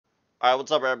Alright,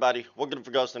 what's up everybody? Welcome to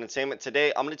Fragoso Entertainment.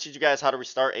 Today, I'm going to teach you guys how to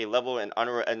restart a level in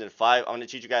Unreal Engine 5. I'm going to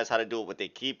teach you guys how to do it with a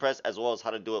key press as well as how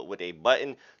to do it with a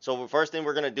button. So the first thing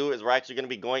we're going to do is we're actually going to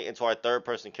be going into our third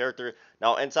person character.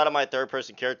 Now inside of my third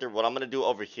person character, what I'm going to do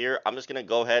over here, I'm just going to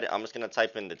go ahead, I'm just going to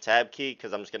type in the tab key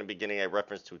because I'm just going to be getting a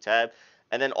reference to tab.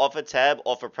 And then off of tab,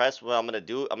 off of press, what I'm going to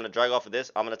do, I'm going to drag off of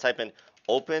this, I'm going to type in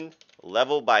open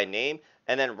level by name.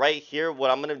 And then right here, what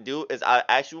I'm going to do is I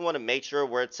actually want to make sure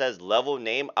where it says level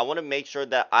name, I want to make sure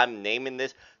that I'm naming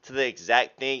this to the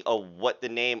exact thing of what the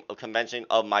name of convention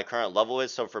of my current level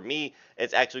is. So for me,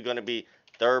 it's actually going to be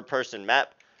third person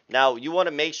map. Now, you want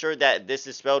to make sure that this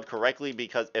is spelled correctly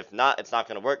because if not, it's not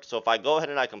going to work. So if I go ahead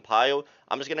and I compile,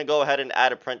 I'm just going to go ahead and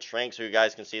add a print string so you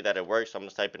guys can see that it works. So I'm going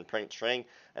to type in print string.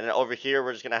 And then over here,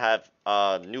 we're just going to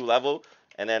have new level.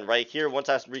 And then right here, once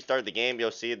I restart the game,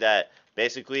 you'll see that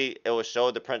basically it will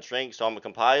show the print string. So I'm going to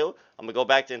compile. I'm going to go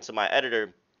back into my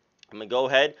editor. I'm going to go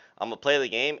ahead, I'm going to play the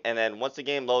game, and then once the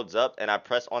game loads up and I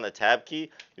press on the tab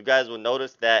key, you guys will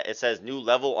notice that it says new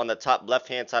level on the top left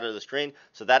hand side of the screen.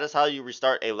 So that is how you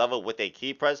restart a level with a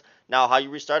key press. Now how you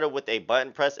restart it with a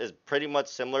button press is pretty much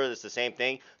similar. It's the same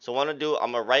thing. So what I'm going to do,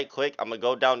 I'm going to right click, I'm going to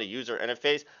go down to user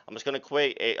interface. I'm just going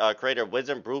to create a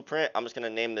wizard blueprint. I'm just going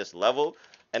to name this level.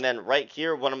 And then right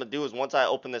here, what I'm going to do is once I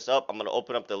open this up, I'm going to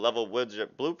open up the level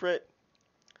widget blueprint.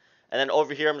 And then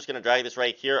over here, I'm just going to drag this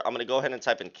right here. I'm going to go ahead and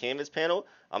type in canvas panel.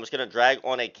 I'm just going to drag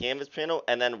on a canvas panel.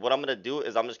 And then what I'm going to do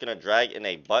is I'm just going to drag in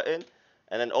a button.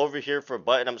 And then over here for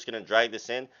button, I'm just going to drag this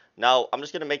in. Now, I'm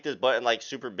just going to make this button like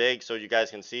super big so you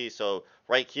guys can see. So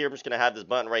right here, I'm just going to have this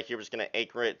button right here. I'm just going to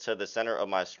anchor it to the center of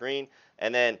my screen.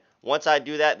 And then once I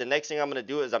do that, the next thing I'm going to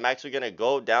do is I'm actually going to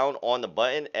go down on the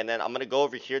button. And then I'm going to go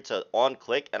over here to on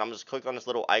click. And I'm just click on this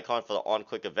little icon for the on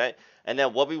click event. And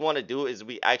then what we want to do is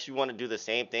we actually want to do the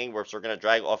same thing where we're going to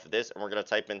drag off of this. And we're going to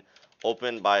type in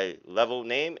open by level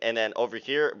name. And then over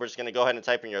here, we're just going to go ahead and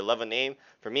type in your level name.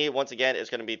 For me, once again, it's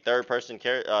going to be third person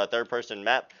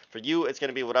map. For you, it's going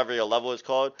to be whatever your level is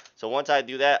called. So once I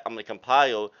do that, I'm going to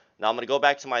compile. Now I'm going to go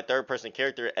back to my third person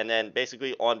character, and then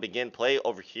basically on begin play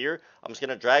over here, I'm just going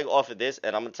to drag off of this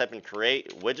and I'm going to type in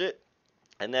create widget.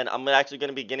 And then I'm actually going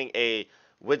to be getting a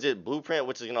widget blueprint,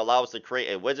 which is going to allow us to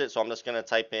create a widget. So I'm just going to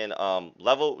type in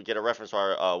level, we get a reference to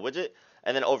our widget.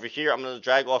 And then over here, I'm going to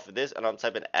drag off of this and I'm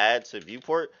typing add to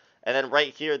viewport. And then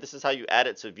right here, this is how you add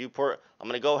it to viewport. I'm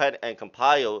going to go ahead and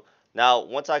compile. Now,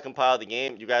 once I compile the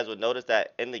game, you guys would notice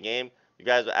that in the game, you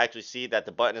guys will actually see that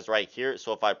the button is right here.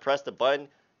 So if I press the button,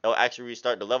 it'll actually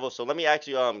restart the level. So let me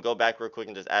actually go back real quick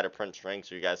and just add a print string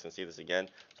so you guys can see this again.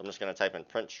 So I'm just going to type in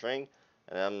print string.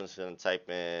 And I'm just going to type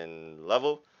in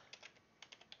level.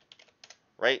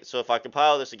 Right, so if I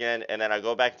compile this again and then I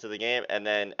go back into the game, and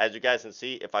then as you guys can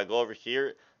see, if I go over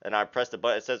here and I press the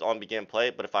button, it says on begin play,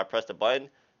 but if I press the button,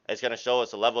 it's going to show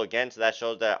us a level again. So that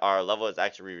shows that our level is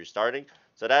actually restarting.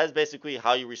 So that is basically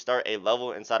how you restart a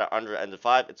level inside of Unreal Engine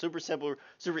 5. It's super simple,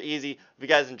 super easy. If you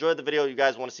guys enjoyed the video, you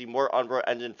guys want to see more Unreal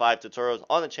Engine 5 tutorials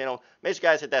on the channel, make sure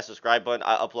you guys hit that subscribe button.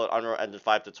 I upload Unreal Engine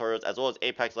 5 tutorials as well as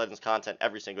Apex Legends content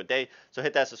every single day. So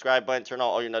hit that subscribe button, turn on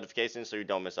all your notifications so you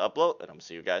don't miss an upload, and I'm going to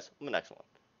see you guys on the next one.